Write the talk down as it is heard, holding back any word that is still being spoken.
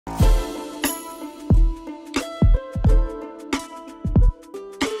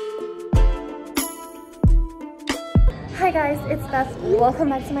guys, it's Beth. Welcome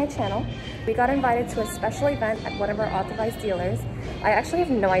back to my channel. We got invited to a special event at one of our authorized dealers. I actually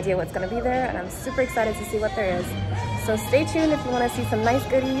have no idea what's going to be there, and I'm super excited to see what there is. So stay tuned if you want to see some nice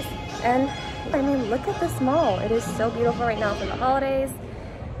goodies. And I mean, look at this mall. It is so beautiful right now for the holidays,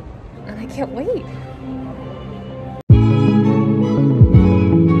 and I can't wait.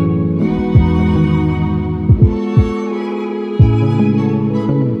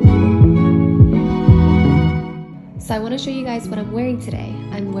 So I want to show you guys what I'm wearing today.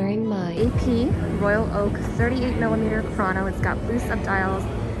 I'm wearing my AP Royal Oak 38mm chrono. It's got blue subdials,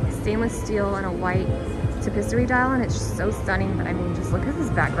 stainless steel, and a white tapestry dial, and it's just so stunning. But I mean, just look at this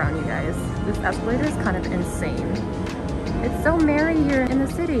background, you guys. This escalator is kind of insane. It's so merry here in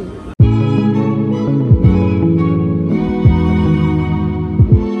the city.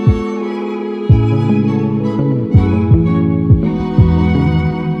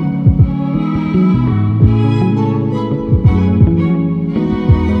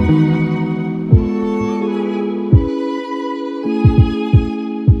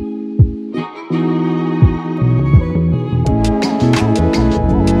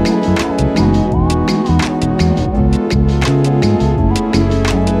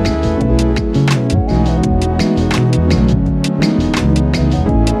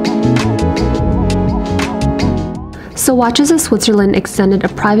 So Watches of Switzerland extended a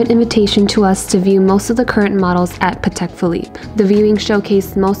private invitation to us to view most of the current models at Patek Philippe. The viewing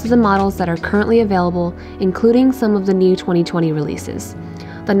showcased most of the models that are currently available, including some of the new 2020 releases.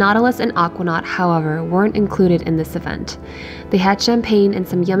 The Nautilus and Aquanaut, however, weren't included in this event. They had champagne and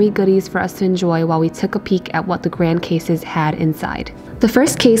some yummy goodies for us to enjoy while we took a peek at what the grand cases had inside. The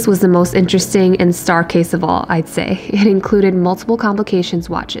first case was the most interesting and star case of all, I'd say. It included multiple complications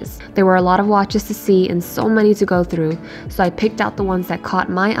watches. There were a lot of watches to see and so many to go through, so I picked out the ones that caught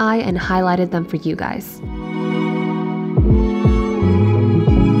my eye and highlighted them for you guys.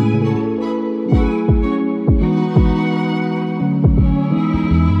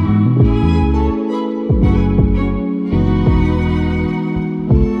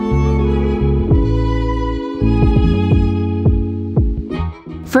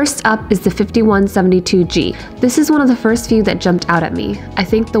 First up is the 5172G. This is one of the first few that jumped out at me. I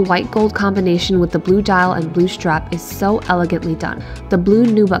think the white gold combination with the blue dial and blue strap is so elegantly done. The blue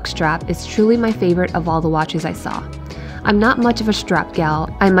nubuck strap is truly my favorite of all the watches I saw. I'm not much of a strap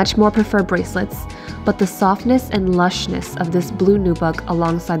gal, I much more prefer bracelets, but the softness and lushness of this blue nubuck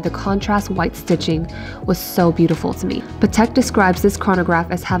alongside the contrast white stitching was so beautiful to me. Patek describes this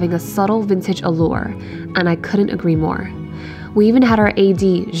chronograph as having a subtle vintage allure, and I couldn't agree more. We even had our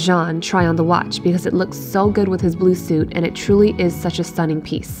AD, Jean, try on the watch because it looks so good with his blue suit, and it truly is such a stunning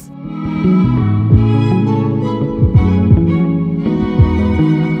piece.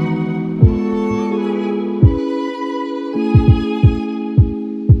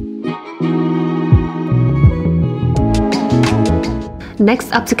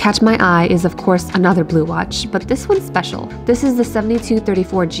 Next up to catch my eye is of course another blue watch, but this one's special. This is the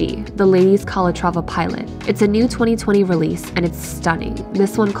 7234G, the ladies Calatrava Pilot. It's a new 2020 release and it's stunning.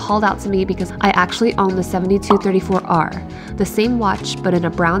 This one called out to me because I actually own the 7234R, the same watch but in a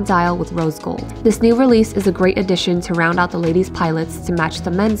brown dial with rose gold. This new release is a great addition to round out the ladies pilots to match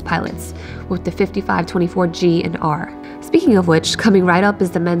the men's pilots with the 5524G and R. Speaking of which, coming right up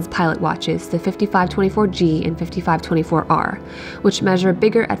is the men's pilot watches, the 5524G and 5524R, which measure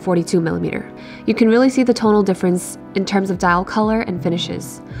bigger at 42mm. You can really see the tonal difference in terms of dial color and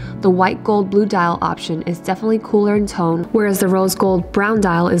finishes. The white gold blue dial option is definitely cooler in tone, whereas the rose gold brown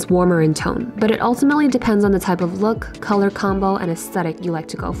dial is warmer in tone, but it ultimately depends on the type of look, color combo, and aesthetic you like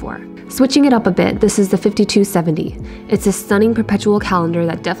to go for. Switching it up a bit, this is the 5270. It's a stunning perpetual calendar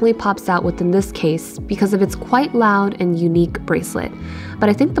that definitely pops out within this case because of its quite loud and unique bracelet, but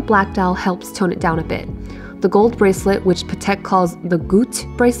I think the black dial helps tone it down a bit. The gold bracelet, which Patek calls the Goutte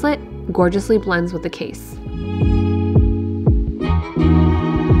bracelet, gorgeously blends with the case.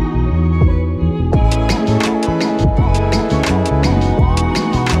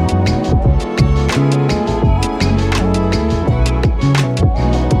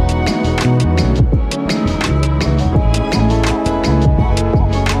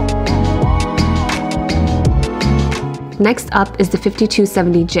 Next up is the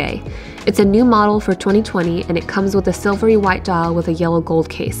 5270J. It's a new model for 2020 and it comes with a silvery white dial with a yellow gold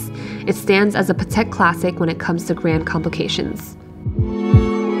case. It stands as a Patek classic when it comes to grand complications.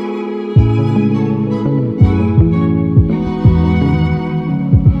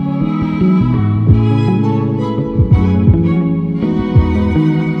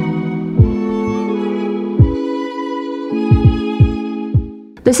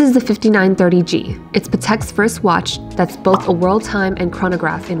 This is the 5930G. It's Patek's first watch that's both a world time and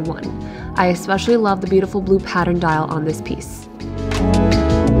chronograph in one. I especially love the beautiful blue pattern dial on this piece.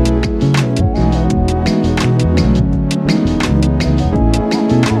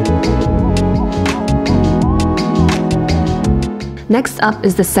 Next up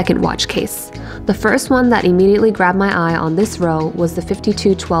is the second watch case. The first one that immediately grabbed my eye on this row was the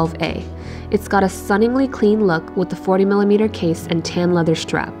 5212A. It's got a stunningly clean look with the 40mm case and tan leather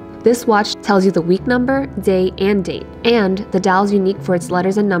strap. This watch tells you the week number, day, and date, and the dial's unique for its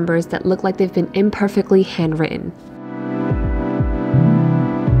letters and numbers that look like they've been imperfectly handwritten.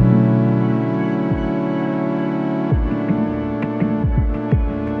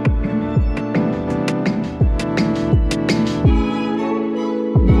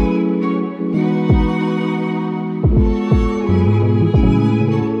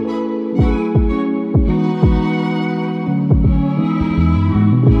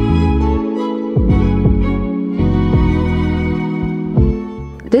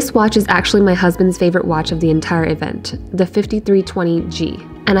 This watch is actually my husband's favorite watch of the entire event, the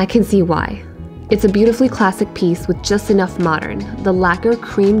 5320G, and I can see why. It's a beautifully classic piece with just enough modern. The lacquer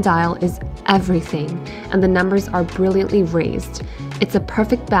cream dial is everything, and the numbers are brilliantly raised. It's a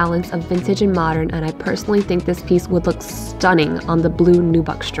perfect balance of vintage and modern, and I personally think this piece would look stunning on the blue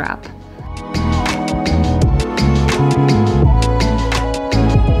nubuck strap.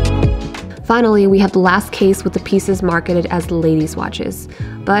 Finally, we have the last case with the pieces marketed as ladies' watches.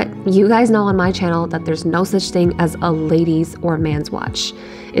 But you guys know on my channel that there's no such thing as a ladies' or man's watch.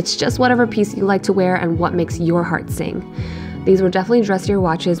 It's just whatever piece you like to wear and what makes your heart sing. These were definitely dressier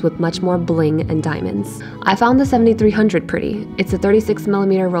watches with much more bling and diamonds. I found the 7300 pretty. It's a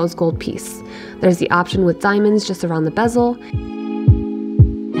 36mm rose gold piece. There's the option with diamonds just around the bezel,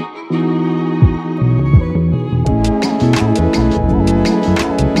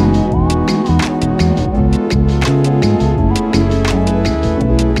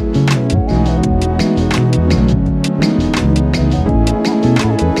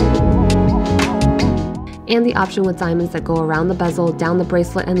 and the option with diamonds that go around the bezel, down the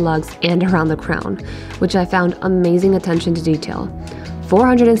bracelet and lugs, and around the crown, which I found amazing attention to detail.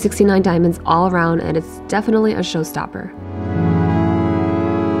 469 diamonds all around, and it's definitely a showstopper.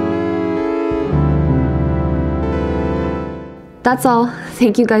 That's all.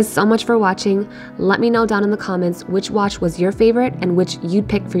 Thank you guys so much for watching. Let me know down in the comments which watch was your favorite and which you'd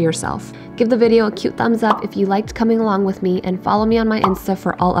pick for yourself. Give the video a cute thumbs up if you liked coming along with me, and follow me on my Insta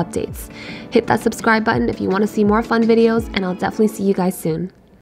for all updates. Hit that subscribe button if you want to see more fun videos, and I'll definitely see you guys soon.